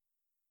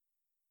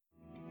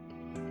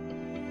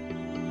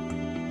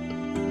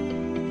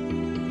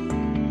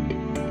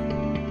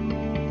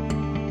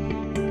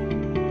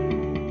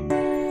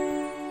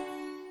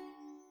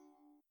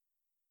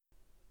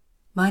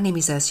My name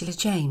is Ursula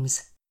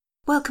James.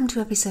 Welcome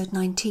to episode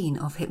 19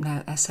 of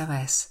Hypno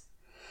SOS.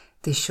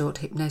 This short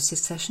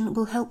hypnosis session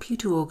will help you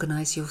to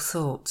organise your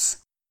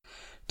thoughts,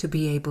 to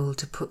be able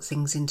to put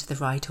things into the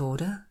right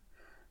order,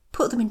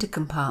 put them into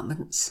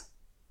compartments,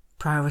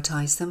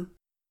 prioritise them,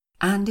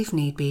 and if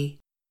need be,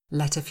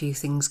 let a few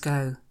things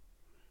go,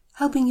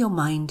 helping your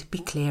mind be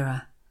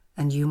clearer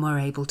and you more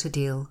able to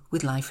deal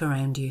with life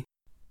around you.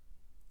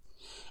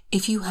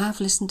 If you have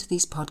listened to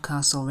these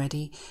podcasts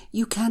already,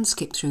 you can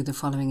skip through the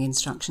following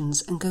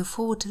instructions and go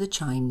forward to the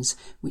chimes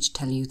which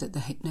tell you that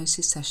the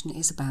hypnosis session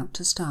is about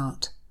to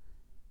start.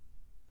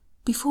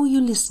 Before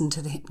you listen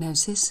to the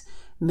hypnosis,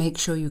 make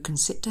sure you can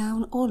sit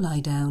down or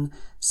lie down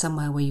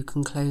somewhere where you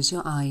can close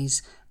your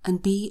eyes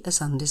and be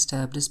as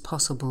undisturbed as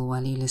possible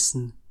while you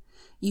listen.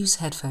 Use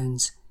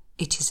headphones.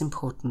 It is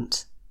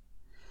important.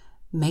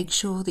 Make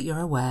sure that you're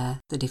aware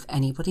that if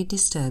anybody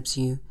disturbs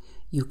you,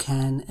 you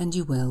can and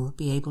you will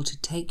be able to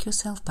take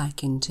yourself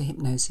back into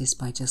hypnosis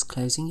by just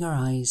closing your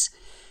eyes,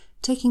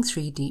 taking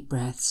 3 deep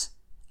breaths,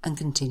 and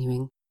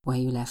continuing where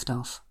you left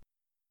off.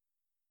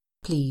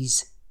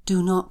 Please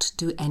do not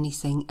do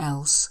anything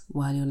else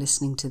while you're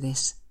listening to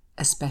this,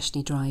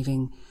 especially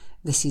driving.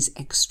 This is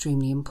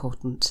extremely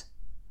important.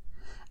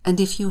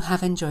 And if you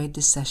have enjoyed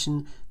this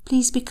session,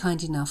 please be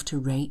kind enough to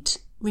rate,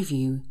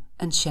 review,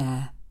 and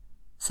share.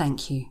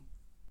 Thank you.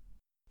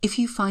 If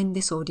you find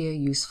this audio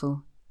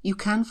useful, you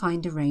can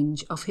find a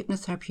range of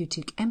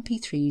hypnotherapeutic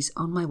MP3s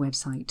on my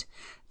website,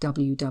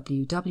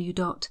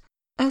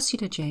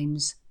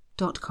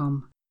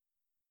 www.ursulajames.com.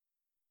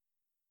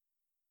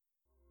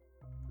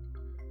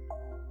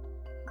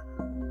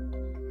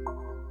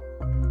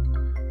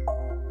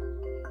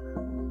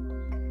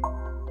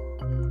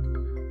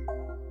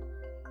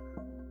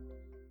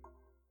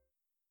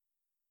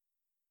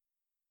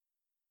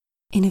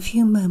 In a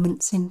few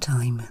moments in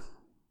time,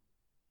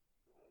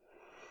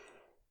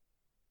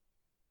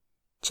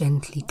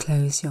 gently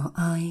close your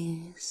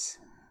eyes,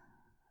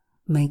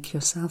 make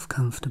yourself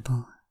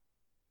comfortable,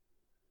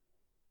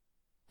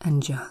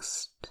 and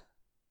just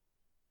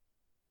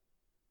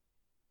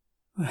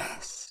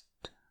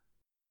rest.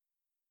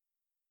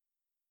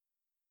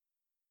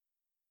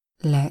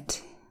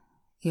 Let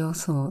your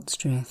thoughts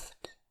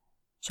drift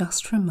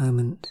just for a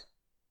moment,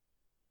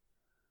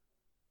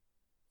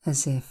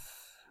 as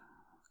if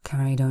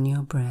carried on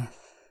your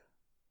breath,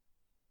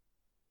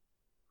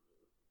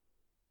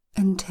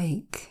 and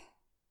take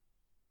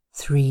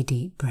 3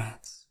 deep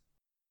breaths.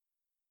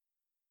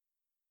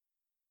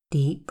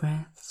 Deep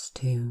breaths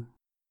to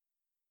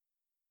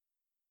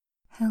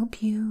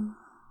help you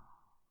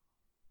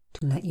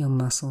to let your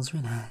muscles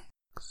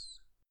relax,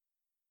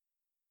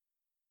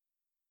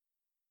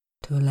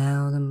 to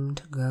allow them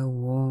to go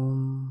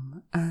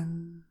warm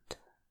and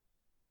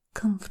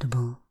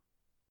comfortable,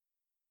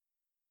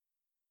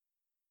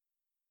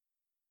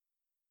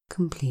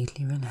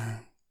 completely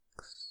relaxed.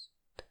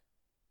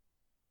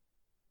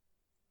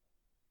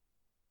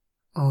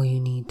 All you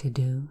need to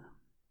do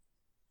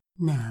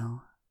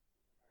now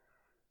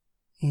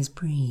is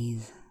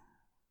breathe,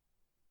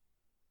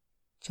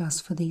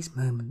 just for these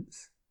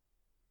moments.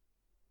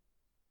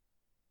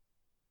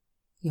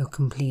 You're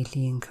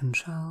completely in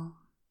control.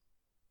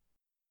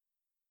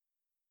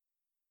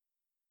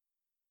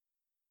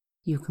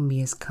 You can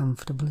be as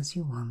comfortable as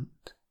you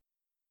want,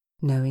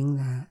 knowing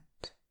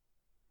that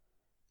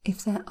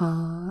if there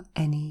are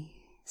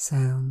any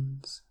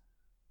sounds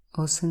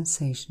or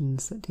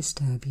sensations that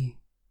disturb you,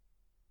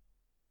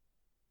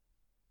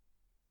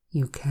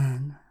 you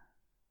can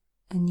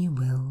and you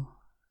will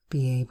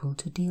be able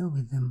to deal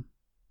with them.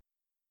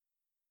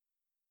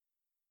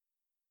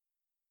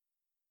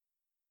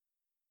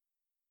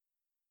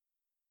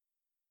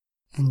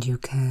 And you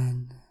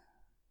can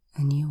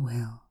and you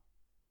will.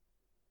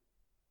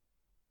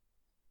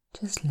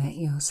 Just let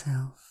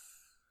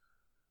yourself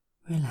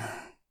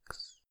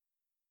relax.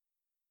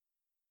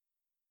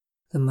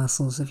 The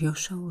muscles of your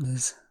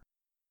shoulders,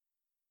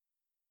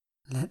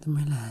 let them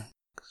relax.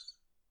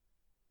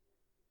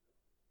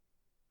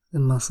 The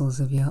muscles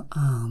of your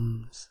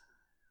arms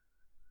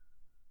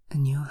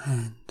and your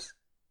hands,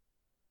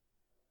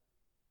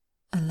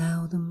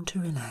 allow them to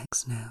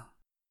relax now,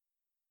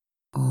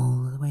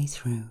 all the way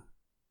through.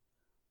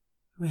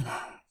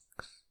 Relax.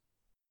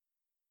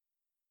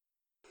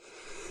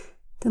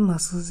 The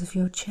muscles of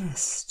your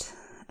chest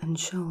and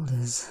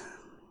shoulders,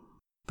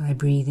 by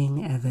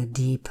breathing ever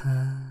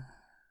deeper,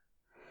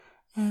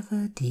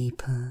 ever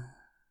deeper,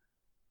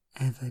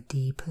 ever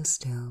deeper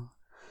still.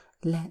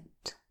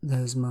 Let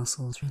those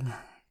muscles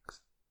relax,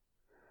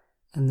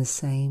 and the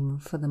same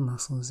for the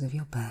muscles of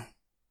your back,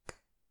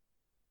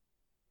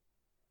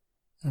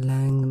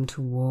 allowing them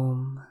to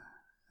warm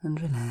and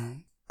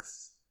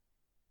relax,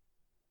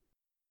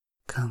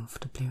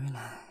 comfortably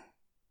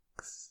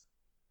relax.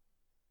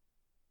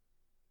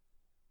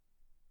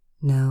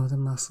 Now the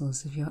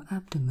muscles of your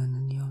abdomen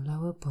and your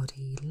lower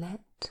body,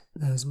 let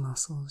those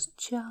muscles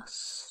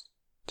just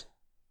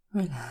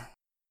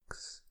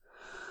relax.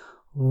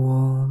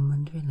 Warm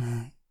and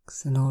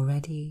relax, and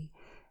already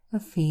a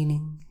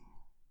feeling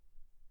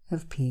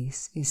of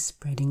peace is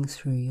spreading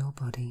through your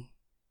body,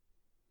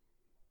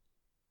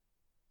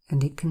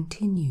 and it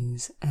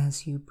continues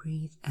as you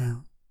breathe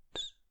out,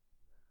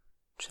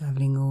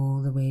 travelling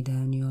all the way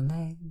down your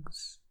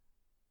legs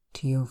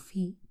to your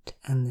feet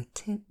and the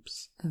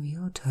tips of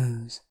your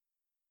toes.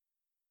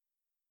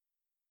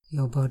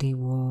 Your body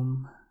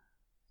warm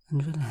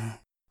and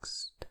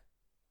relaxed,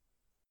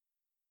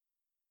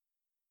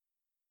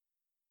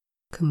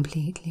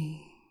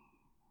 completely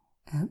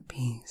at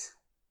peace.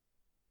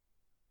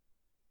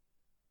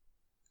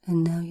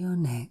 And now your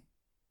neck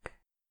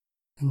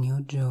and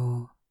your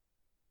jaw.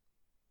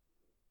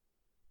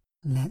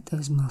 Let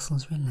those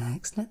muscles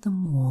relax, let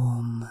them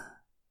warm.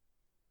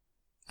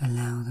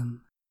 Allow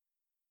them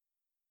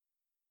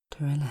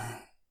to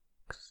relax.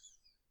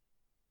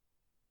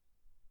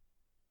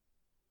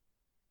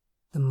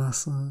 The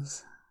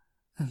muscles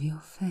of your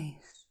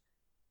face,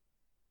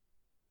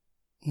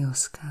 your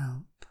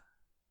scalp,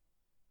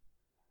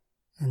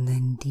 and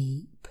then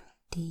deep,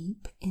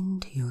 deep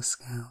into your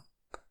scalp,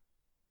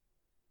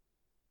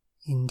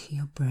 into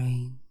your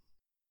brain,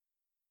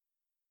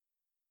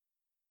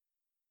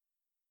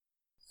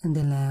 and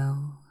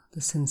allow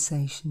the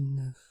sensation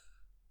of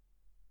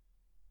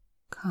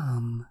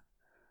calm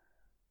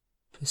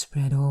to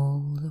spread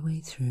all the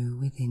way through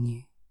within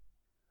you,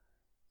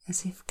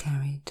 as if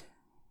carried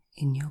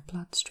in your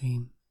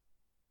bloodstream.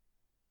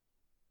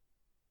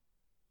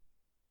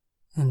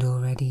 And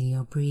already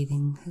your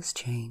breathing has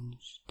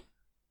changed,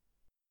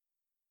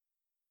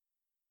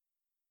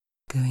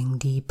 going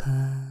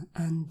deeper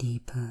and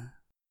deeper,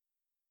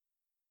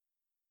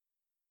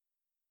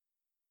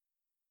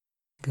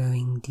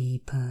 going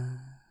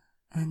deeper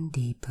and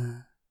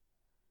deeper.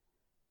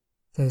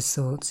 Those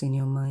thoughts in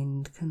your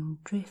mind can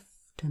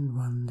drift and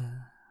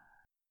wander,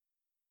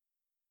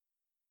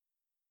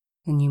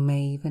 and you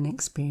may even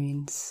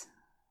experience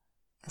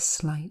a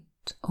slight,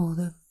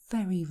 although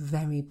very,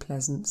 very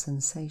pleasant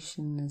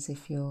sensation as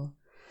if you're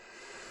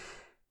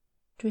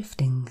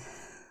drifting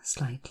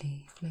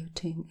slightly,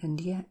 floating,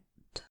 and yet,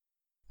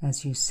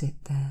 as you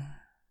sit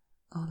there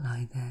or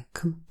lie there,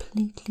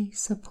 completely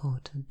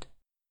supported.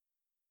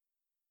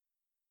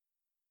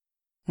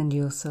 And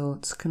your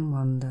thoughts can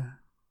wander,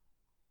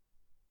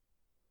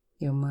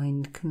 your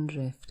mind can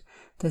drift.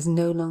 There's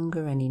no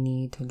longer any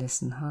need to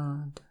listen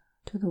hard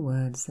to the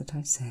words that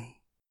I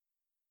say.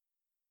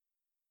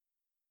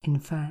 In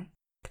fact,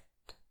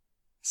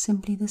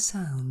 simply the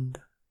sound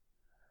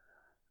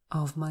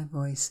of my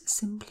voice,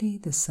 simply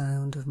the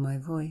sound of my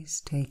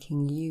voice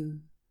taking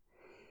you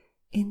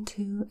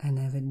into an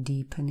ever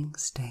deepening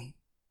state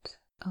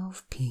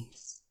of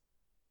peace,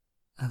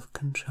 of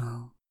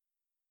control.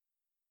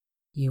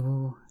 You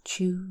will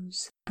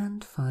choose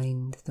and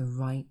find the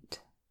right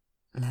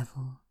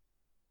level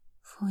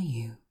for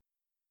you.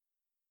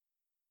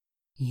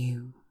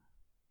 You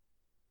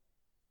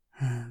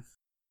have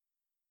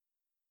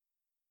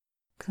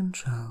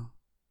control.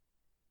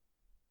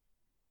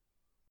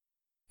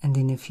 And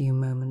in a few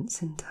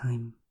moments in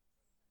time,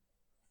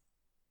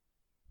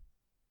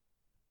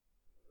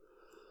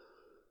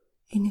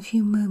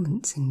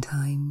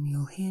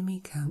 you'll hear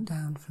me count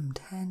down from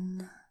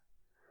 10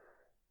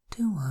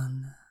 to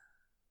 1,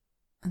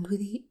 and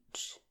with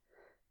each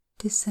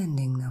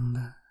descending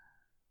number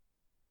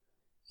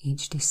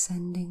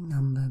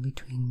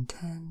between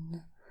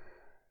 10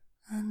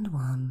 and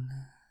 1,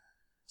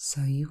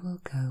 so you will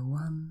go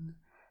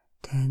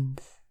 1/10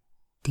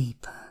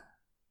 deeper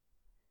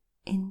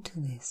into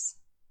this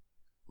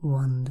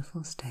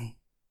wonderful state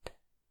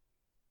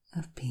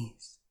of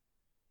peace.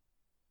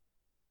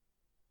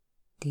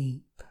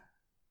 Deep,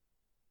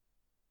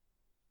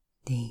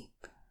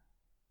 deep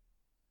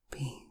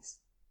peace.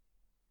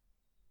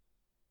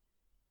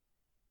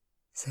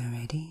 So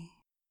ready?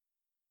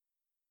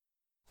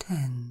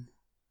 10.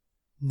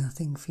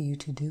 Nothing for you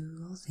to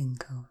do or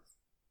think of.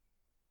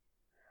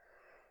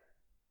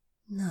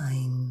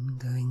 9.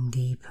 Going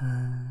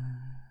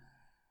deeper,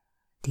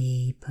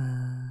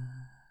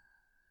 deeper,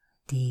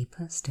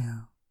 deeper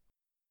still.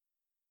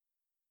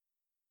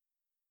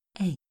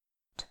 8.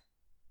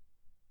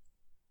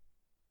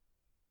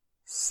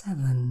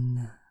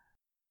 7.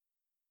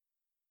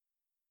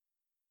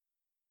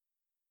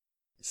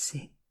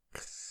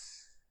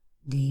 6.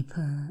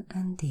 Deeper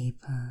and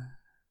deeper,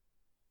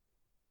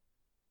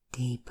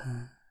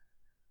 deeper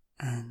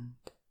and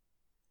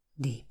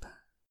deeper.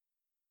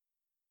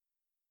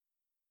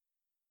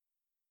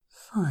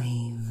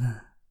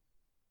 5.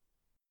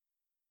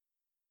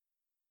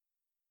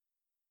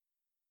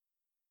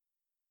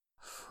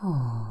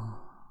 4.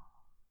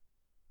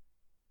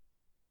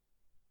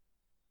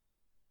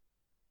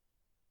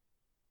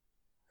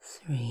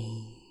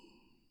 3.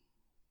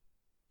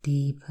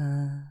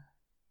 Deeper,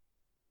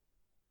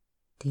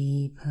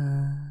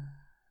 deeper,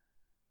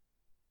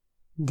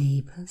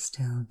 deeper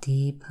still,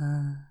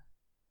 deeper,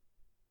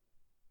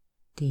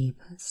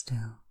 deeper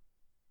still.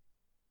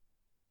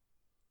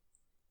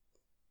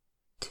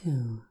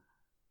 2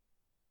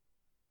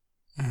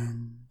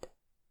 and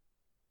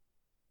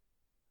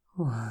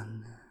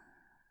 1,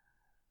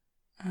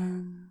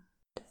 and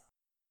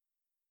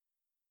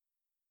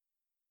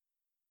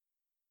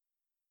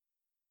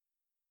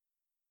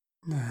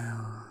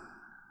Now,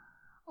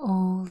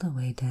 all the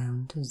way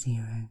down to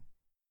 0.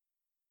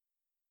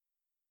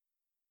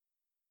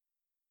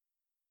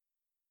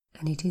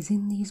 And it is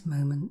in these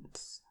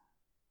moments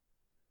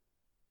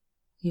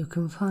you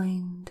can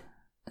find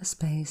a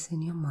space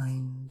in your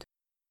mind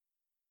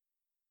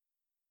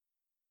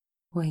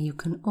where you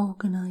can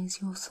organize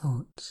your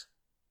thoughts,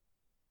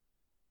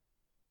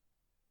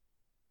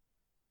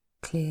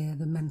 clear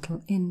the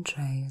mental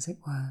in-tray, as it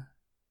were,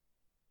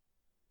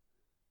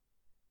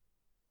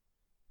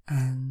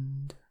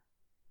 and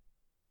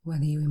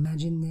whether you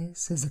imagine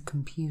this as a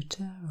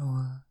computer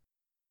or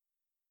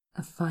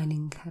a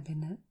filing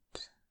cabinet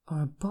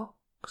or a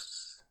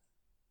box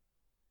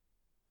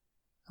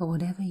or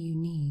whatever you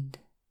need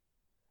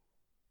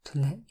to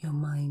let your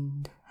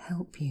mind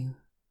help you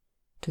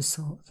to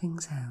sort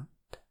things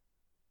out,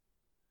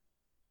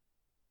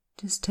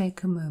 just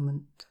take a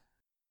moment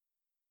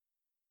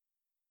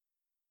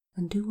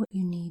and do what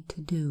you need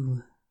to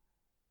do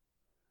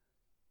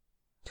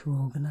to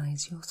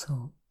organize your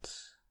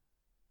thoughts,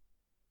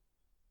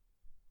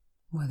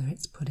 whether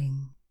it's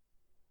putting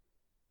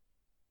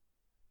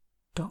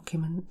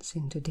documents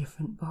into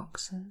different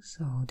boxes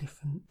or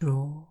different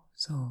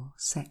drawers or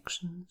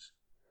sections,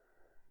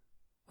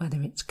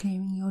 whether it's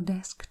clearing your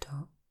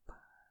desktop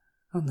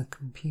on the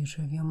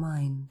computer of your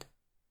mind.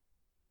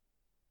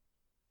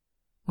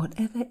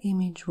 Whatever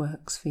image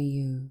works for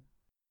you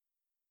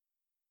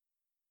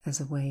as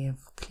a way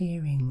of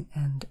clearing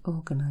and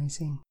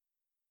organizing,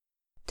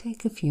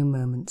 take a few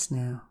moments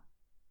now.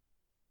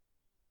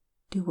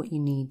 Do what you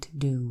need to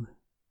do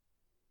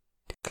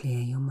to clear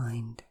your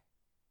mind.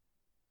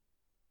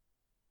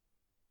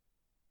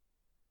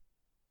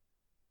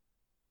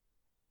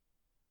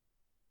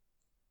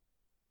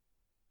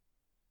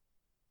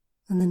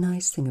 And the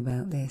nice thing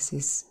about this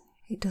is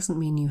it doesn't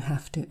mean you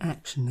have to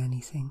action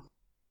anything.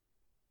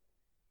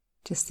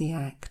 Just the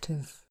act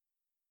of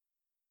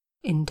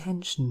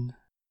intention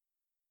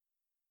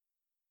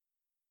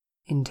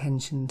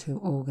to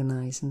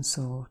organize and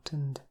sort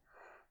and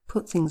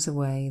put things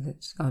away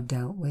that are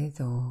dealt with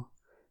or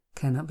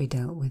cannot be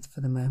dealt with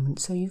for the moment,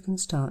 so you can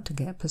start to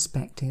get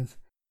perspective,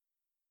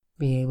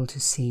 be able to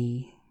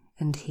see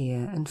and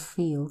hear and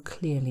feel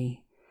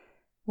clearly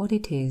what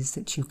it is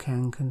that you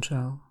can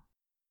control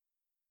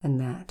and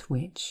that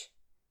which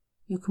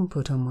you can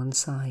put on one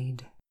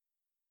side.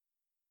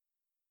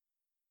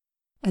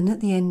 And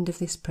at the end of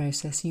this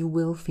process, you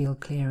will feel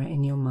clearer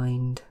in your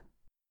mind,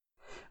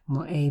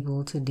 more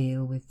able to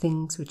deal with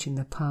things which in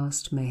the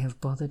past may have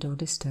bothered or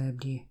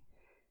disturbed you,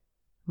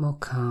 more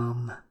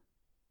calm.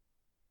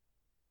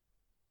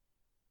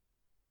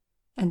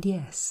 And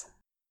yes,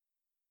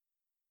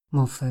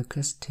 more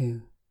focused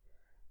too,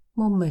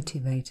 more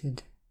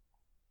motivated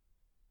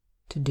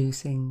to do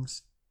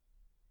things,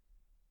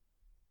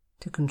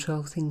 to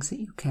control things that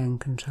you can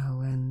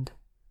control and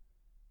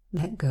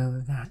let go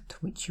of that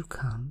which you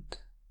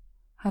can't,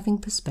 having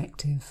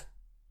perspective.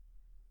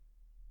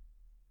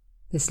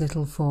 This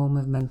little form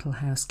of mental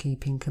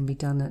housekeeping can be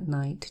done at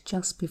night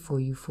just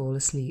before you fall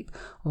asleep,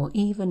 or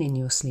even in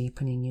your sleep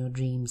and in your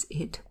dreams.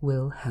 It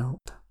will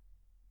help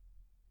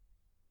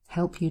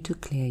you to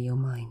clear your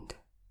mind,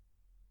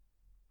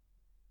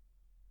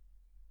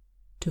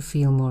 to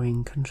feel more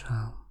in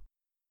control.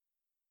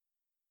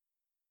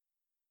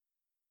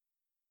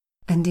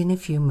 And in a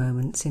few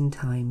moments in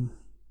time,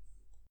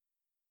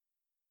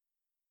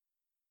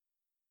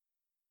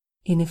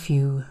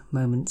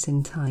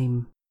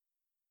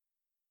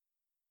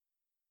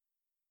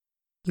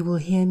 you will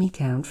hear me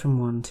count from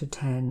 1 to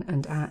 10,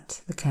 and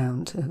at the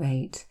count of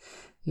 8,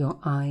 your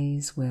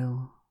eyes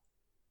will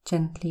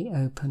gently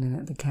open, and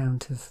at the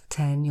count of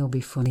 10, you'll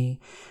be fully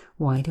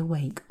wide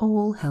awake,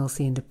 all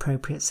healthy and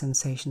appropriate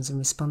sensations and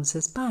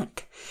responses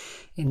back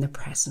in the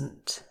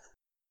present.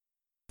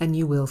 And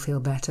you will feel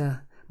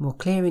better, more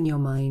clear in your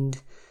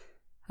mind,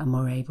 and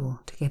more able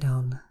to get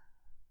on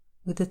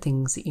with the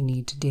things that you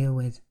need to deal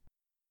with.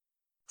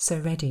 So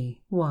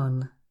ready,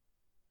 1,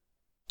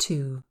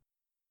 2,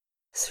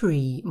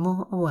 3,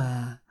 more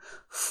aware,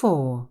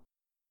 4,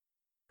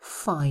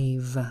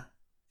 5,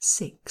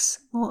 6,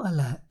 more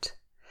alert,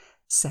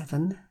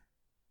 7,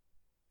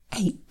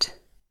 8,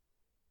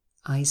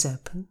 eyes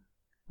open,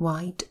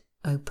 wide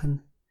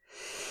open,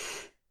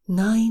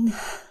 9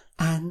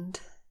 and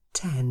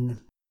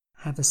 10,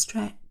 have a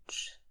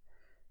stretch,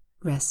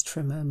 rest for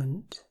a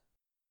moment.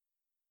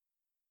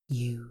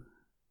 You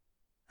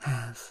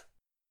have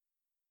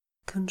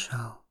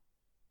control.